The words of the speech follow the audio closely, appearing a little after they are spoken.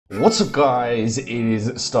What's up guys, it is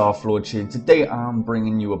StarFlorge here. Today I'm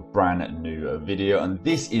bringing you a brand new video and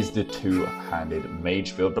this is the two-handed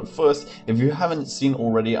mage build. But first, if you haven't seen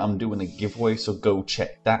already, I'm doing a giveaway, so go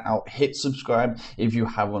check that out. Hit subscribe if you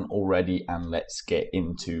haven't already and let's get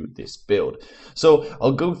into this build. So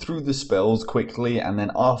I'll go through the spells quickly and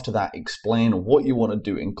then after that explain what you want to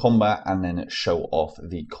do in combat and then show off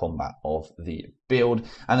the combat of the build.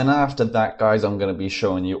 And then after that guys, I'm going to be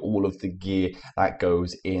showing you all of the gear that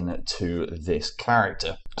goes into this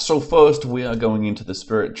character. So first we are going into the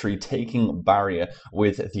spirit tree, taking barrier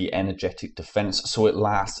with the energetic defense so it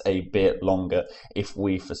lasts a bit longer if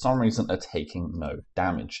we for some reason are taking no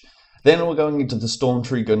damage. Then we're going into the storm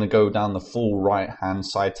tree, going to go down the full right hand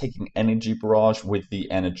side, taking energy barrage with the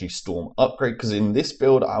energy storm upgrade, because in this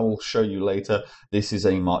build I will show you later this is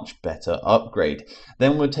a much better upgrade.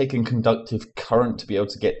 Then we're taking conductive current to be able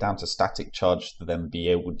to get down to static charge, to then be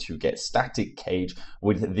able to get static cage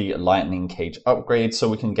with the lightning cage upgrade, so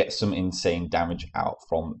we can get some insane damage out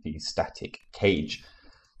from the static cage.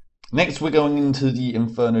 Next, we're going into the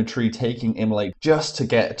Inferno tree, taking Immolate just to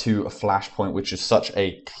get to a Flashpoint, which is such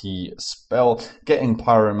a key spell, getting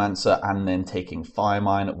Pyromancer, and then taking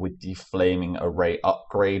Firemine with the Flaming Array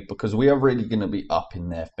upgrade, because we are really going to be up in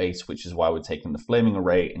their face, which is why we're taking the Flaming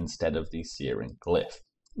Array instead of the Searing Glyph.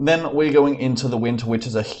 Then we're going into the Winter, which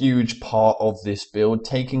is a huge part of this build,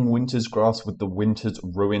 taking Winter's Grasp with the Winter's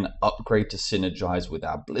Ruin upgrade to synergize with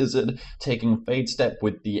our Blizzard, taking Fade Step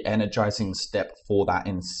with the Energizing Step for that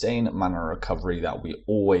insane mana recovery that we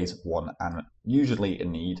always want and usually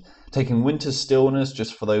need, taking Winter's Stillness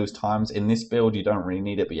just for those times. In this build you don't really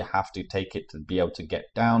need it, but you have to take it to be able to get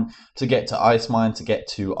down, to get to Ice Mine, to get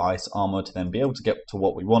to Ice Armor, to then be able to get to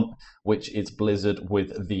what we want, which is Blizzard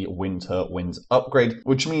with the Winter Winds upgrade,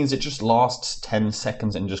 which means it just lasts 10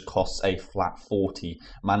 seconds and just costs a flat 40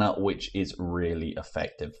 mana, which is really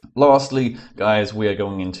effective. Lastly guys, we are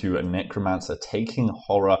going into a Necromancer, taking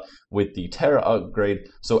Horror with the Terror upgrade,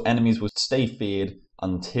 so enemies will stay feared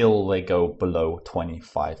until they go below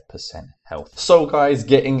 25% health. So guys,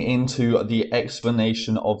 getting into the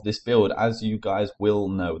explanation of this build, as you guys will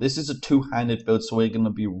know, this is a two-handed build, so we're going to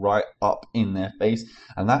be right up in their face,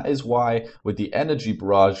 and that is why with the energy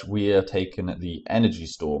barrage we are taking the energy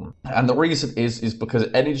storm. And the reason is because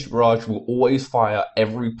energy barrage will always fire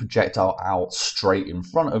every projectile out straight in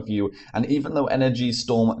front of you, and even though energy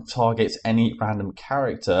storm targets any random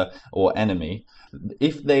character or enemy,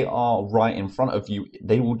 if they are right in front of you,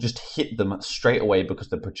 they will just hit them straight away because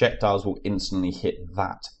the projectiles will instantly hit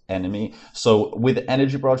that enemy. So with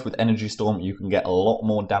energy barrage, with energy storm, you can get a lot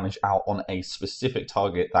more damage out on a specific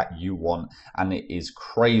target that you want, and it is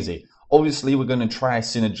crazy. Obviously, we're going to try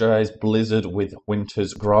synergize Blizzard with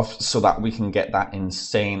Winter's Grasp so that we can get that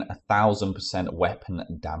insane 1000% weapon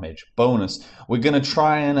damage bonus. We're going to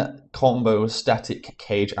try and combo Static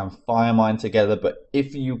Cage and Firemine together, but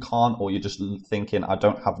if you can't, or you're just thinking, I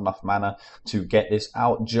don't have enough mana to get this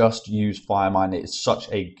out, just use Firemine. It is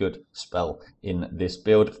such a good spell in this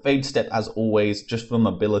build. Fade Step, as always, just for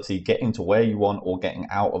mobility, getting to where you want or getting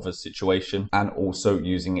out of a situation, and also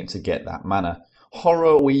using it to get that mana.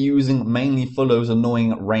 Horror we're using mainly for those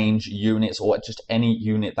annoying range units, or just any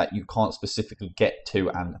unit that you can't specifically get to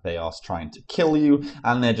and they are trying to kill you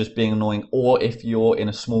and they're just being annoying, or if you're in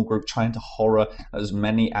a small group trying to horror as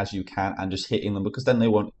many as you can and just hitting them, because then they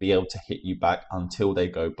won't be able to hit you back until they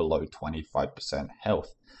go below 25%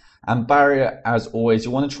 health. And barrier, as always,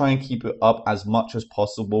 you want to try and keep it up as much as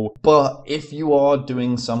possible, but if you are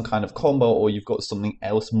doing some kind of combo or you've got something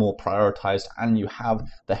else more prioritized and you have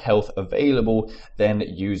the health available, then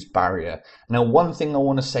use barrier. Now, one thing I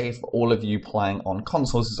want to say for all of you playing on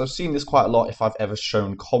consoles is I've seen this quite a lot if I've ever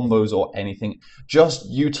shown combos or anything, just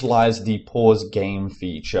utilize the pause game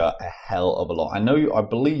feature a hell of a lot. I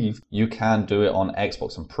believe you can do it on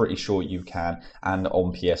Xbox, I'm pretty sure you can, and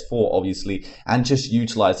on PS4 obviously, and just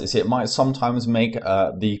utilize this. It might sometimes make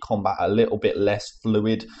the combat a little bit less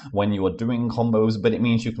fluid when you are doing combos, but it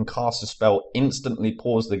means you can cast a spell, instantly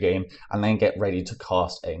pause the game, and then get ready to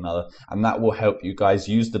cast another. And that will help you guys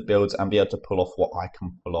use the builds and be able to pull off what I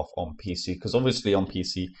can pull off on PC, because obviously on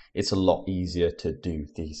PC it's a lot easier to do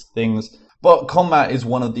these things. But combat is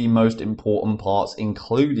one of the most important parts,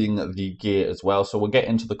 including the gear as well. So we'll get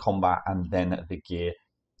into the combat and then the gear.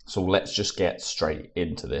 So let's just get straight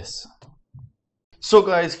into this. So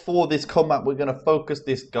guys, for this combat, we're going to focus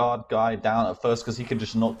this guard guy down at first because he can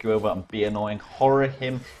just knock you over and be annoying. Horror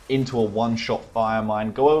him into a one-shot fire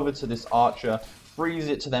mine. Go over to this archer, freeze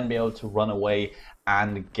it to then be able to run away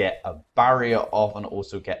and get a barrier off and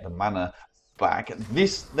also get the mana back.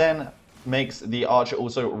 This then makes the archer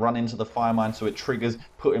also run into the fire mine, so it triggers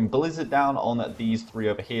putting blizzard down on these three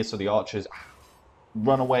over here, so the archers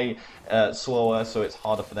run away slower, so it's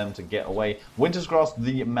harder for them to get away. Winter's Grasp,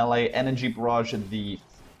 the melee, Energy Barrage, the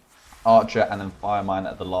archer, and then fire mine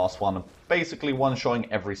at the last one, basically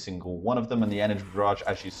one-shotting every single one of them, and the Energy Barrage,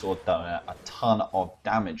 as you saw, done a ton of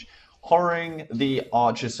damage. Horroring the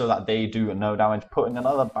archers so that they do no damage, putting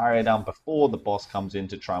another barrier down before the boss comes in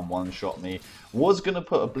to try and one-shot me. Was going to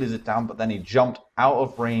put a blizzard down, but then he jumped out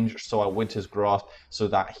of range, so I Winter's Grasp so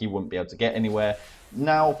that he wouldn't be able to get anywhere.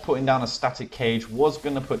 Now putting down a static cage, was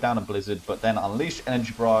going to put down a blizzard, but then unleashed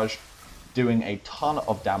Energy Barrage, doing a ton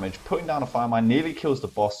of damage, putting down a fire mine, nearly kills the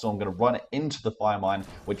boss, so I'm going to run it into the fire mine,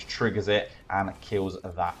 which triggers it and kills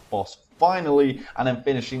that boss finally, and then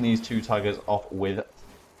finishing these two tigers off with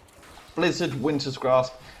Blizzard, Winter's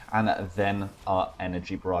Grasp, and then our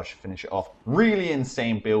Energy Barrage to finish it off. Really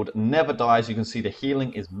insane build, never dies. You can see the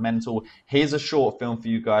healing is mental. Here's a short film for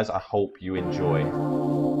you guys. I hope you enjoy.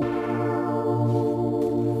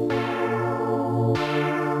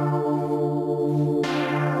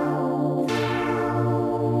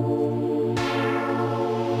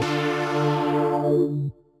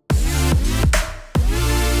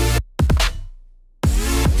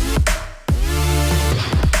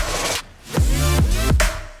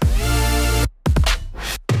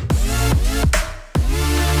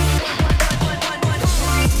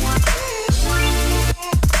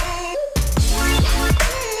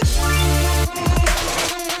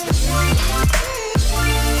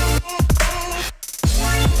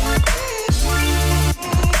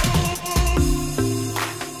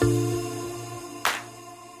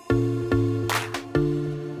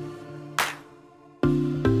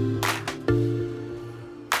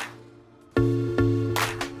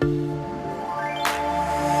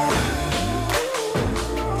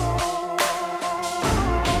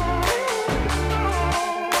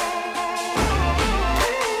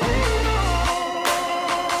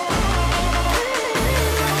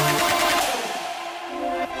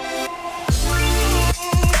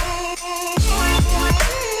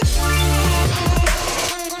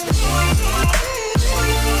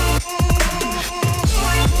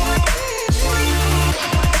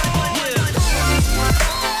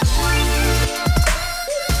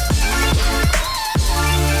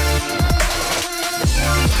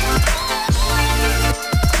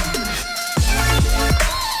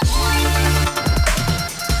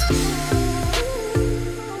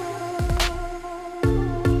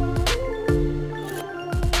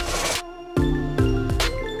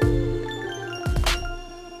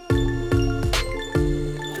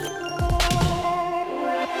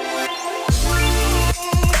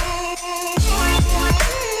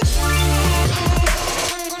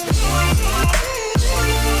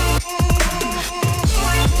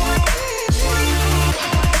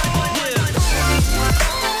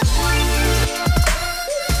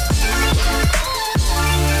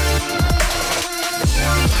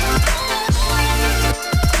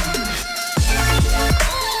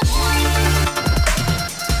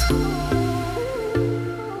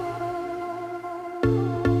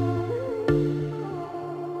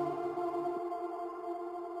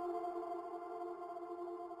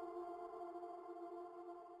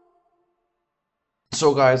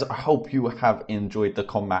 So guys, I hope you have enjoyed the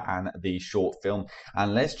combat and the short film,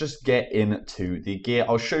 and let's just get into the gear.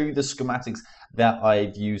 I'll show you the schematics that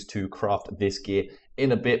I've used to craft this gear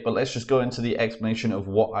in a bit, but let's just go into the explanation of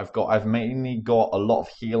what I've got. I've mainly got a lot of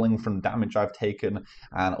healing from damage I've taken,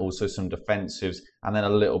 and also some defensives, and then a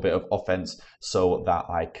little bit of offense so that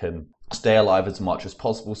I can stay alive as much as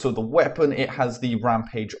possible. So the weapon, it has the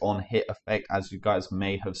Rampage on hit effect, as you guys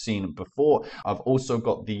may have seen before. I've also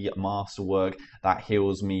got the Masterwork that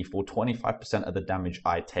heals me for 25% of the damage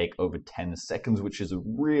I take over 10 seconds, which is a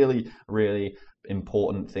really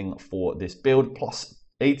important thing for this build. Plus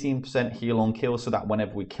 18% heal on kill, so that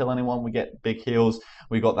whenever we kill anyone, we get big heals.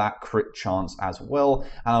 We got that crit chance as well,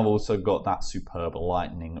 and I've also got that superb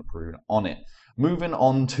lightning rune on it. Moving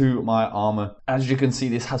on to my armor, as you can see,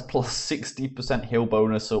 this has plus 60% heal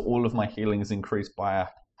bonus, so all of my healing is increased by a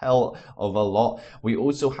hell of a lot. We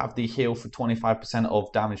also have the heal for 25%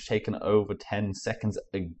 of damage taken over 10 seconds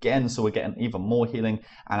again, so we're getting even more healing.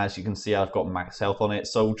 And as you can see, I've got max health on it,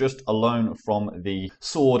 so just alone from the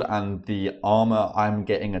sword and the armor, I'm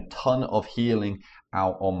getting a ton of healing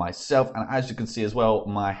out on myself. And as you can see as well,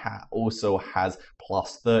 my hat also has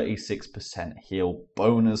plus 36% heal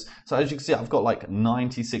bonus. So as you can see, I've got like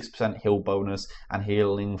 96% heal bonus and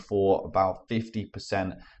healing for about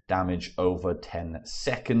 50% damage over 10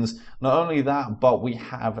 seconds. Not only that, but we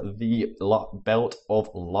have the Belt of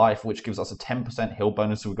Life, which gives us a 10% heal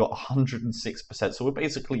bonus. So we've got 106%. So we're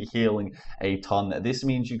basically healing a ton. This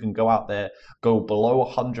means you can go out there, go below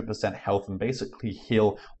 100% health, and basically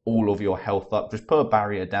heal all of your health up. Just put a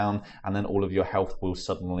barrier down, and then all of your health will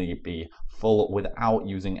suddenly be full without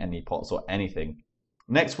using any pots or anything.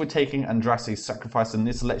 Next, we're taking Andraste's Sacrifice, and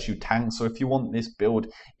this lets you tank. So if you want this build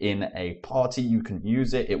in a party, you can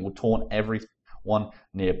use it. It will taunt everyone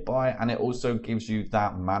nearby, and it also gives you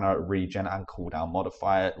that mana regen and cooldown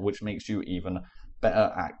modifier, which makes you even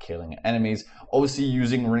better at killing enemies. Obviously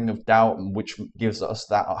using Ring of Doubt, which gives us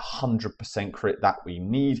that 100% crit that we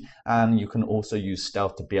need, and you can also use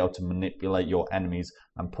stealth to be able to manipulate your enemies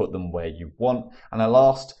and put them where you want. And at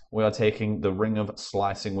last, we are taking the Ring of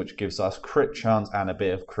Slicing, which gives us crit chance and a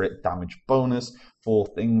bit of crit damage bonus for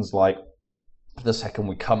things like the second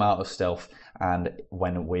we come out of stealth, and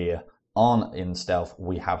when we're on in stealth,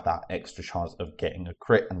 we have that extra chance of getting a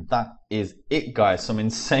crit. And that is it, guys. Some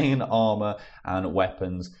insane armor and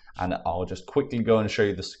weapons, and I'll just quickly go and show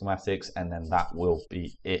you the schematics, and then that will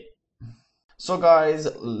be it. So guys,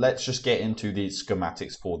 let's just get into the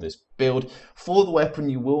schematics for this build. For the weapon,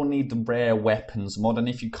 you will need the rare weapons mod, and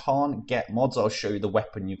if you can't get mods, I'll show you the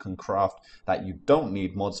weapon you can craft that you don't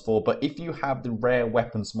need mods for. But if you have the rare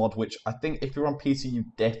weapons mod, which I think if you're on PC you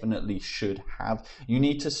definitely should have, you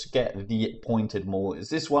need to get the pointed maul.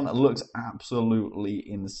 This one looks absolutely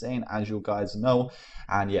insane, as you guys know,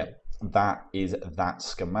 and yeah, that is that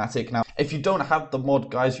schematic. Now, if you don't have the mod,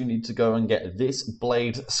 guys, you need to go and get this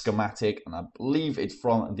blade schematic, and I believe it's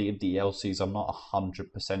from the DLCs. I'm not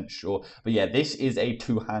 100% sure, but yeah, this is a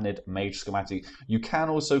two-handed mage schematic. You can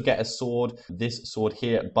also get a sword, this sword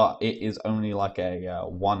here, but it is only like a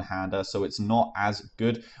one-hander, so it's not as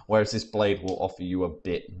good, whereas this blade will offer you a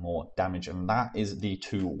bit more damage, and that is the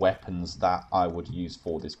two weapons that I would use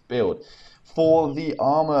for this build. For the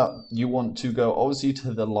armor, you want to go obviously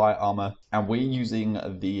to the light armor, and we're using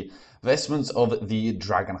the Vestments of the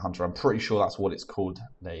Dragon Hunter. I'm pretty sure that's what it's called.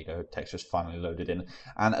 There you go, text just finally loaded in.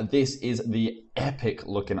 And this is the epic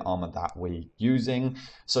looking armor that we're using.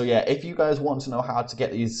 So yeah, if you guys want to know how to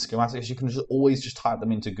get these schematics, you can always just type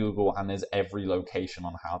them into Google, and there's every location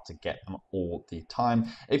on how to get them all the time.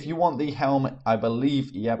 If you want the helm, I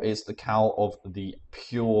believe, yep, it's the Cowl of the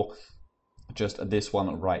Pure, just this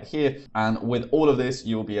one right here, and with all of this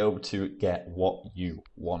you'll be able to get what you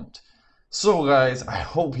want. So guys, I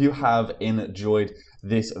hope you have enjoyed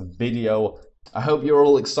this video. I hope you're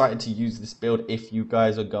all excited to use this build. If you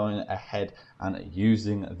guys are going ahead and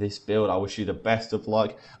using this build, I wish you the best of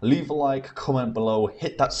luck. Leave a like, comment below,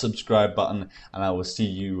 hit that subscribe button, and I will see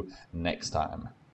you next time.